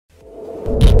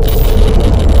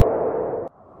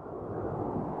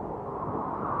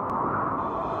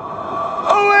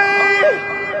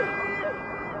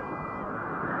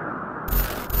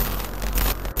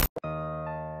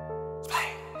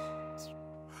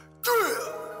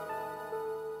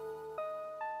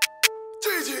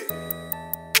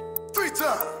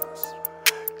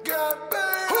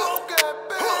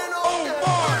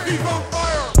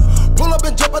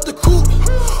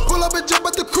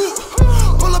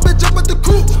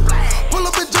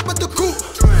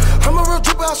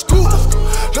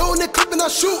I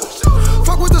shoot.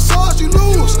 Fuck with the sauce, you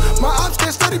lose. My ops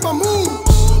can't study my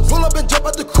moves. Pull up and jump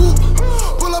at the coupe.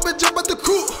 Pull up and jump at the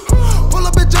coupe. Pull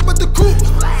up and jump at the coupe.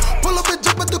 Pull up and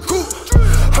jump at the coupe.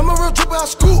 I'm a real trooper, I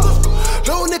scoop.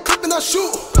 Loading it, clip and I shoot.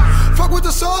 Fuck with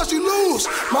the sauce, you lose.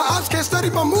 My ops can't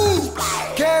study my moves.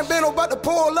 Gambino about to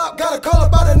pull up. Got a call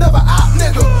about another op,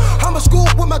 nigga. I'm a school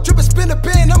with my drip and spin the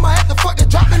pin. I'ma have to fucking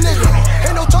drop a nigga.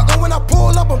 Ain't no talking when I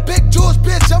pull up. I'm Big George,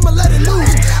 bitch. I'ma let it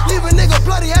loose. Leave a nigga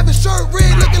bloody, have his shirt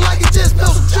red, looking like he just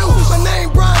spilled some juice. My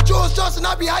name Brian George Johnson.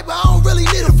 I be hyper. I don't really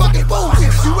need a fucking boost.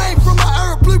 You ain't from my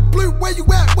era, bloop bloop. Where you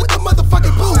at with the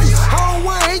motherfucking boost? I don't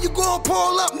want to hear you gon'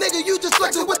 pull up, nigga. You just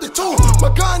flexing with the tool. My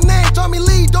gun name Tommy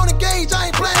Lee. Don't engage. I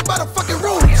ain't playing by the fucking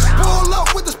rules. Pull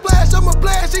up with the splash. I'ma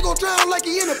blast. He gon' drown like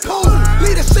he in a pool.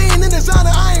 Lead a scene in his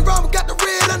honor. I ain't wrong. Got the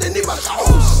red underneath my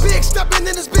shoes. Big stepping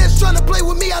in this bitch trying to play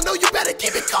with me. I know you better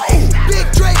keep it cold. Big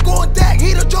Drake on deck.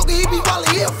 He the joker. He be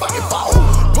wildin'. He a fucking fool.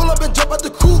 Pull up and jump at the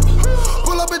coupe.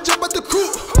 Pull up and jump at the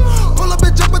coupe. Pull up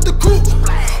and jump at the coupe.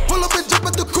 Pull up and jump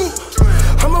at the coupe.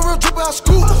 I'm a real trooper, I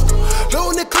scoop.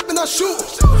 Loading it, clip and I shoot.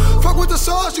 Fuck with the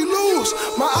sauce, you lose.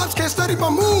 My ops can't study my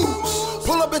moves.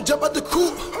 Pull up and jump at the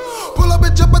coupe. Pull up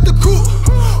and jump at the coupe.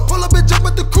 Pull up and jump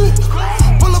at the coupe.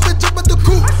 Pull up and jump at the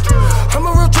coupe. I'm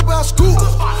a real trooper, I scoop.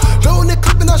 Loading it,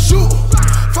 clip and I shoot.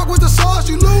 Fuck with the sauce,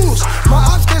 you lose. My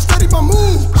ops can't study my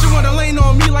moves. She wanna lean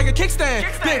on me like a kickstand.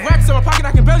 Big racks in my pocket,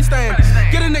 I can barely stand.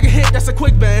 Get a nigga hit, that's a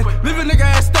quick band. Leave a nigga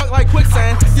ass stuck like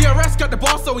quicksand. The arrest got the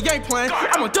ball, so we ain't playing.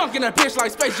 I'ma dunk in that bitch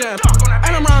like Space Jam.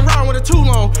 And I'm riding around with a too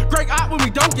long. Great op when we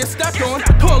don't get stepped on.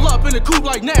 Pull up in the coupe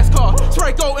like NASCAR.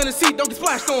 Spray go in the seat, don't get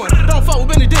splashed on. Don't fuck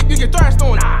with Benedick, you get thrashed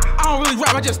on. I don't really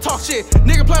rap, I just talk shit.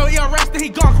 Nigga play with ERS, then he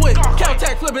gone quick.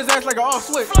 Caltech flip his ass like an off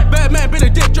switch. Bad man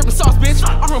Benedick dripping sauce, bitch.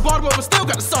 I'm from Baltimore, but still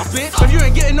got the sauce, bitch. If you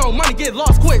ain't getting no money, get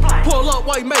lost quick. Pull up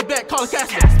while you made back, call a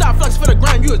casket. Stop flexing for the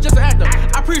grind, you was just an actor.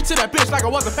 I preach to that bitch like I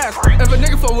was a pastor. If a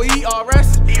nigga fuck with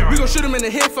ERS, we gon' shoot him in the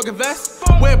head, fucking vest.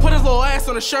 Where put his little ass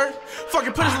on the shirt,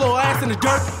 fucking put his little ass in the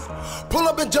dirt. Pull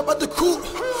up and jump at the coupe.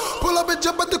 Pull up and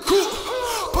jump at the coupe.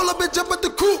 Pull up and jump at the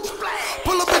coupe.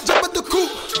 Pull up and jump at the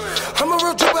coupe. I'm a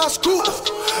real trooper, I scoop.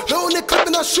 Loading it, clip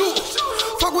and I shoot.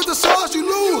 Fuck with the sauce, you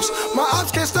lose. My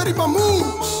ops can't study my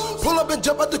moves. Pull up and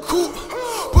jump at the coupe.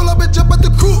 Pull up and jump at the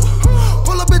coupe.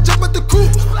 Pull up and jump at the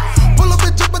coupe. Pull up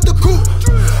and jump at the coupe.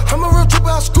 I'm a real trooper,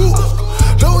 I scoop.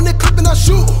 Loading it, clip and I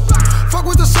shoot. Fuck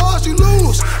with the sauce, you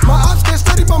lose. My ops can't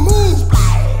study my moves.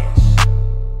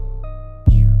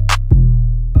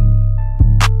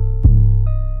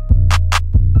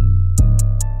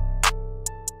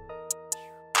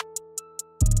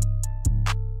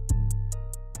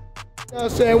 You know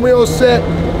what I'm saying? We on set.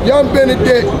 Young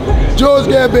Benedick, George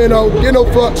Gambino, get no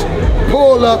fucks.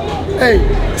 Pull up. Hey,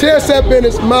 TSF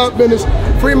business, my business.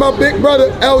 Free my big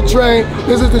brother, L Train.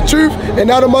 This is the truth and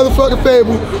not a motherfucking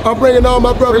fable. I'm bringing all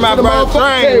my brothers to the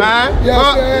motherfucking table. Man. You know what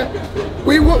I'm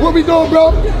saying? What we doing,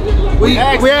 bro? We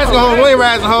asking hoes, we ain't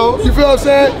rising hoes. You feel what I'm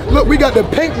saying? Look, we got the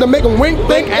pink to make them wink,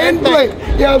 think, and blink.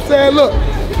 You know what I'm saying?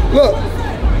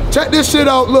 Look. Check this shit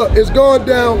out. Look, it's going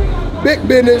down. Big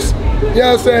business. You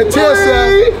know what I'm saying?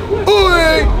 TSF.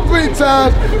 Ooh, 3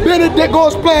 times. Benedick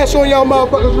gonna splash on y'all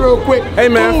motherfuckers real quick. Hey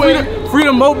man,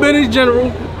 Freedom Mo Benedick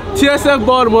General. TSF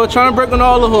Baltimore, trying to break on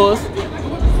all the hoes.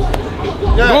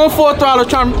 Yeah. Going full throttle,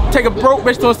 trying to take a broke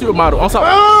bitch to a supermodel. On top.